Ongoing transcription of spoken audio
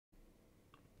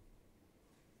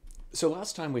So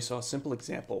last time we saw a simple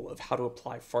example of how to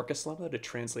apply Farkas lemma to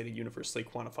translate a universally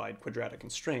quantified quadratic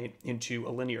constraint into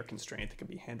a linear constraint that can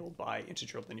be handled by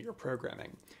integer linear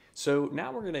programming. So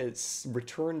now we're going to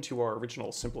return to our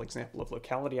original simple example of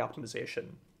locality optimization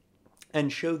and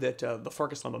show that the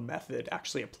Farkas lemma method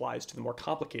actually applies to the more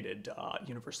complicated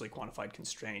universally quantified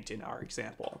constraint in our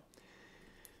example.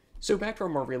 So back to our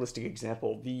more realistic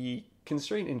example, the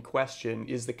constraint in question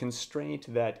is the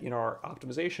constraint that in our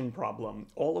optimization problem,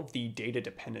 all of the data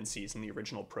dependencies in the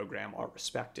original program are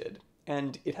respected.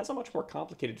 And it has a much more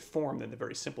complicated form than the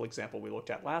very simple example we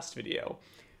looked at last video.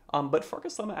 But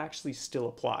Farkas lemma actually still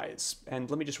applies. And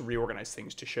let me just reorganize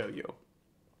things to show you.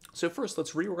 So first,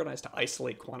 let's reorganize to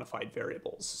isolate quantified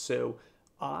variables. So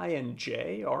I and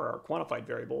j are our quantified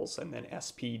variables, and then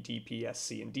sp, dp,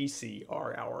 sc, and dc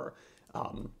are our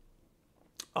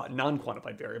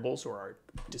non-quantified variables, or our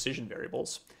decision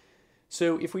variables.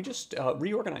 So if we just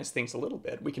reorganize things a little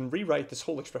bit, we can rewrite this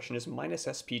whole expression as minus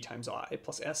sp times I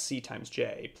plus sc times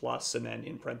j plus, and then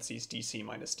in parentheses, dc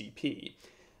minus dp.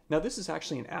 Now this is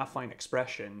actually an affine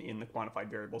expression in the quantified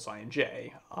variables I and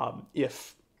j,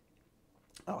 if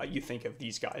you think of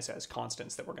these guys as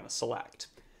constants that we're going to select.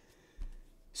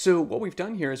 So what we've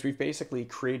done here is we've basically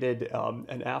created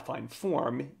an affine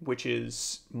form, which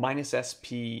is minus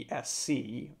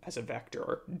SPSC as a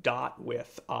vector, dot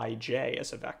with ij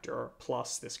as a vector,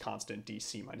 plus this constant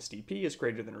dc minus dp is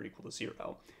greater than or equal to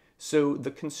 0. So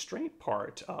the constraint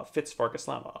part fits Farkas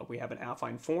lemma. We have an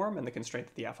affine form, and the constraint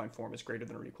that the affine form is greater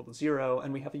than or equal to 0,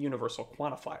 and we have a universal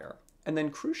quantifier. And then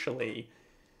crucially,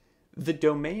 the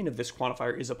domain of this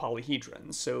quantifier is a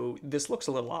polyhedron, so this looks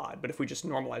a little odd, but if we just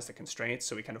normalize the constraints,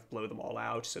 so we kind of blow them all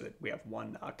out so that we have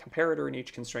one comparator in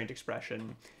each constraint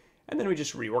expression, and then we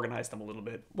just reorganize them a little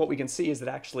bit, what we can see is that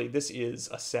actually this is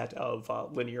a set of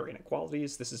linear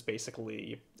inequalities. This is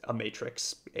basically a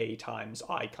matrix A times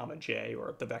I comma j,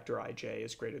 or the vector ij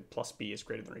is greater plus b is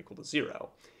greater than or equal to 0.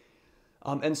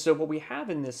 And so what we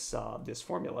have in this this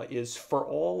formula is for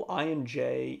all I and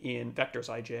j in vectors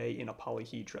ij in a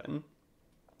polyhedron,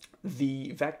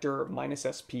 the vector minus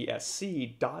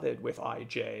SPSC dotted with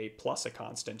ij plus a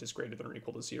constant is greater than or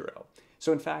equal to 0.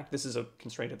 So in fact, this is a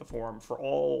constraint of the form for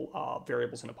all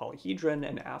variables in a polyhedron,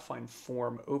 and affine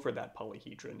form over that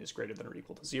polyhedron is greater than or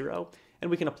equal to 0, and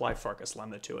we can apply Farkas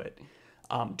lemma to it.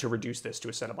 To reduce this to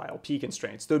a set of ILP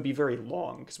constraints. They would be very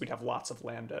long because we'd have lots of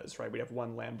lambdas, right? We'd have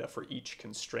one lambda for each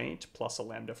constraint plus a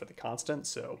lambda for the constant.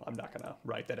 So I'm not going to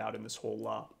write that out in this whole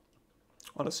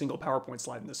on a single PowerPoint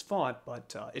slide in this font,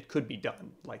 but it could be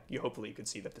done. Like hopefully you could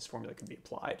see that this formula can be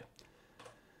applied.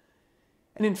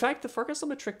 And in fact, the Farkas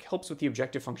lemma trick helps with the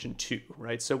objective function too,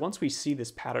 right? So once we see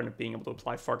this pattern of being able to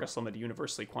apply Farkas lemma to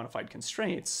universally quantified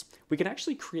constraints, we can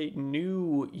actually create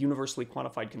new universally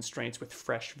quantified constraints with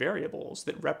fresh variables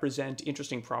that represent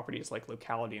interesting properties like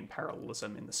locality and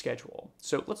parallelism in the schedule.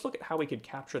 So let's look at how we could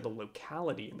capture the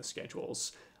locality in the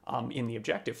schedules in the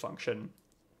objective function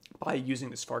by using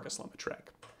this Farkas lemma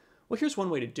trick. Well, here's one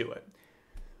way to do it.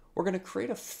 We're going to create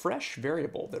a fresh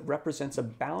variable that represents a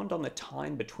bound on the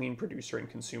time between producer and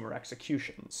consumer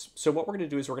executions. So what we're going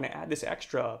to do is we're going to add this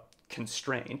extra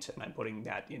constraint, and I'm putting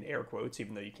that in air quotes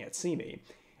even though you can't see me,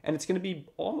 and it's going to be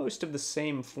almost of the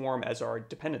same form as our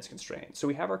dependence constraint. So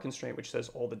we have our constraint which says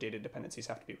all the data dependencies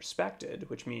have to be respected,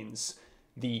 which means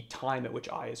the time at which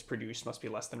I is produced must be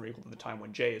less than or equal to the time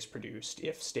when j is produced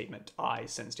if statement I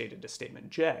sends data to statement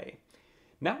j.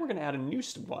 Now we're going to add a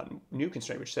new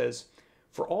constraint which says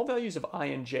for all values of I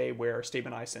and j where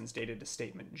statement I sends data to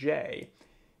statement j,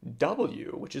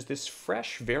 w, which is this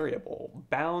fresh variable,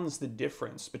 bounds the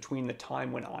difference between the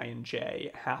time when I and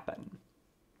j happen.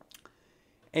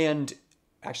 And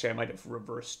actually, I might have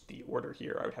reversed the order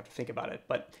here. I would have to think about it.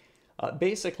 But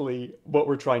basically, what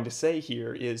we're trying to say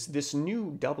here is this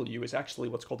new w is actually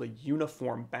what's called a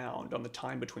uniform bound on the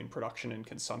time between production and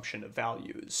consumption of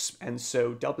values. And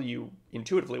so w,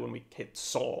 intuitively, when we hit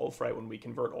solve, right, when we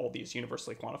convert all these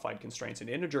universally quantified constraints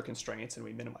into integer constraints and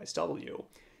we minimize w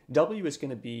is going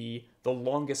to be the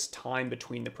longest time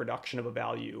between the production of a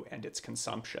value and its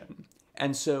consumption.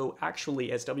 And so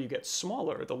actually, as w gets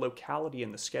smaller, the locality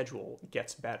in the schedule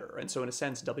gets better. And so in a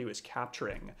sense, w is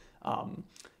capturing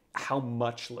how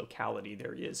much locality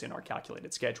there is in our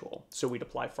calculated schedule. So we'd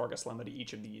apply Farkas lemma to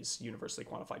each of these universally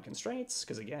quantified constraints,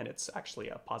 because again, it's actually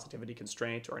a positivity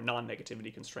constraint or a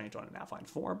non-negativity constraint on an affine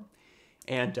form.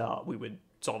 And we would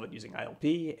solve it using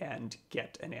ILP and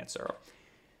get an answer.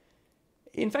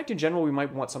 In fact, in general, we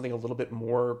might want something a little bit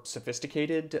more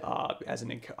sophisticated as an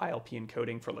ILP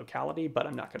encoding for locality, but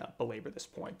I'm not going to belabor this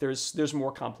point. There's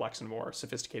more complex and more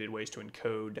sophisticated ways to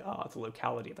encode the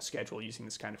locality of a schedule using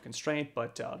this kind of constraint,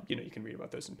 but you can read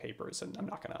about those in papers, and I'm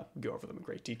not going to go over them in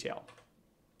great detail.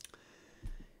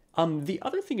 The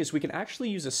other thing is we can actually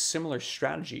use a similar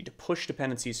strategy to push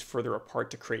dependencies further apart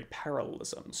to create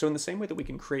parallelism. So in the same way that we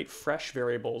can create fresh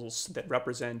variables that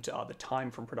represent the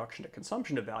time from production to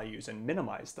consumption of values and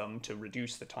minimize them to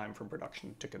reduce the time from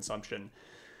production to consumption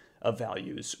of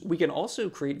values, we can also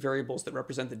create variables that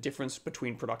represent the difference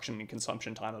between production and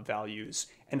consumption time of values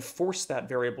and force that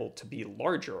variable to be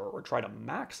larger or try to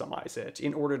maximize it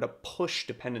in order to push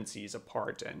dependencies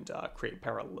apart and create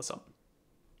parallelism.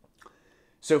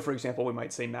 So for example, we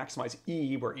might say maximize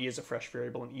E, where E is a fresh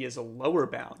variable and E is a lower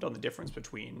bound on the difference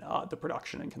between the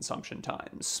production and consumption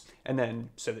times. And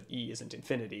then so that E isn't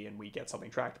infinity and we get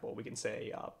something tractable, we can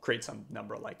say create some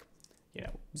number like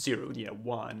 0,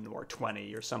 1 or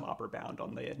 20 or some upper bound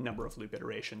on the number of loop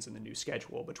iterations in the new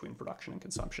schedule between production and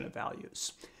consumption of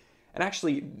values. And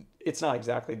actually, it's not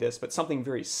exactly this, but something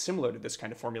very similar to this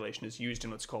kind of formulation is used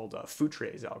in what's called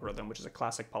Futre's algorithm, which is a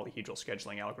classic polyhedral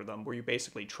scheduling algorithm, where you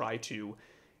basically try to,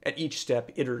 at each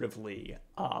step, iteratively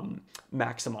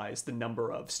maximize the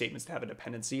number of statements that have a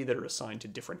dependency that are assigned to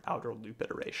different outer loop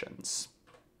iterations.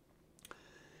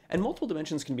 And multiple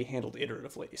dimensions can be handled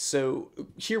iteratively. So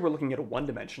here we're looking at a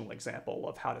one-dimensional example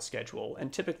of how to schedule.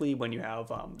 And typically when you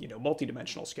have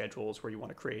multi-dimensional schedules where you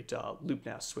want to create loop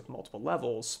nests with multiple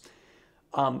levels,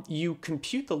 you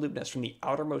compute the loop nest from the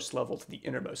outermost level to the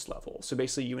innermost level. So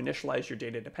basically you initialize your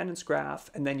data dependence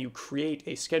graph, and then you create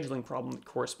a scheduling problem that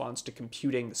corresponds to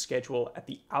computing the schedule at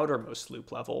the outermost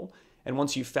loop level. And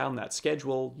once you've found that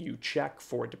schedule, you check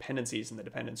for dependencies in the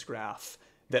dependence graph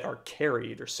that are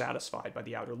carried or satisfied by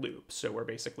the outer loop. So where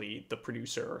basically the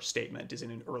producer statement is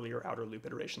in an earlier outer loop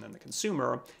iteration than the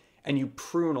consumer, and you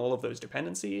prune all of those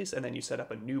dependencies, and then you set up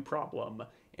a new problem,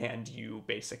 and you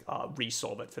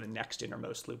resolve it for the next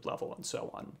innermost loop level, and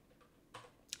so on.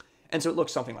 And so it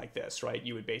looks something like this, right?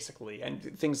 You would basically,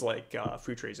 and things like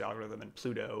Futre's algorithm and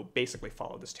Pluto basically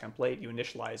follow this template. You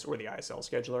initialize, or the ISL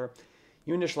scheduler,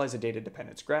 you initialize a data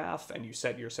dependence graph, and you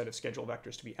set your set of schedule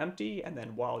vectors to be empty, and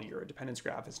then while your dependence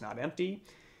graph is not empty,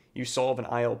 you solve an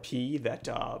ILP that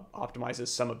optimizes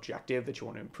some objective that you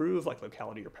want to improve, like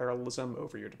locality or parallelism,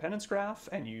 over your dependence graph,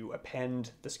 and you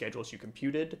append the schedules you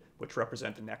computed, which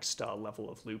represent the next level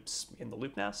of loops in the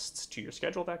loop nests, to your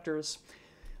schedule vectors.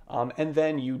 And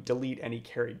then you delete any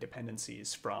carried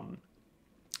dependencies from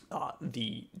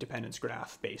the dependence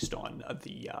graph based on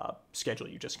the schedule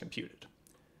you just computed.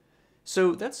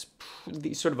 So that's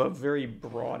sort of a very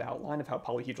broad outline of how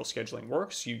polyhedral scheduling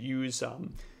works. You use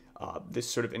this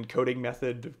sort of encoding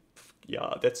method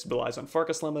that relies on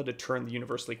Farkas lemma to turn the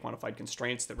universally quantified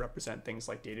constraints that represent things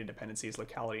like data dependencies,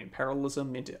 locality, and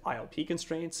parallelism into ILP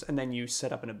constraints, and then you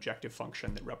set up an objective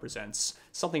function that represents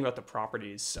something about the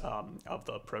properties of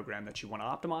the program that you want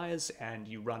to optimize, and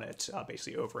you run it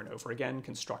basically over and over again,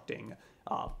 constructing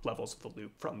levels of the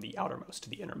loop from the outermost to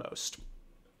the innermost.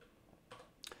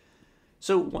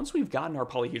 So once we've gotten our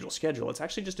polyhedral schedule, it's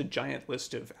actually just a giant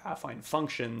list of affine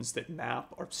functions that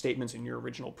map our statements in your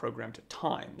original program to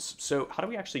times. So how do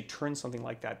we actually turn something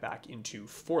like that back into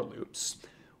for loops?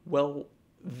 Well,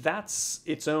 that's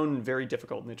its own very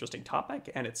difficult and interesting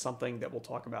topic, and it's something that we'll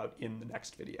talk about in the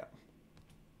next video.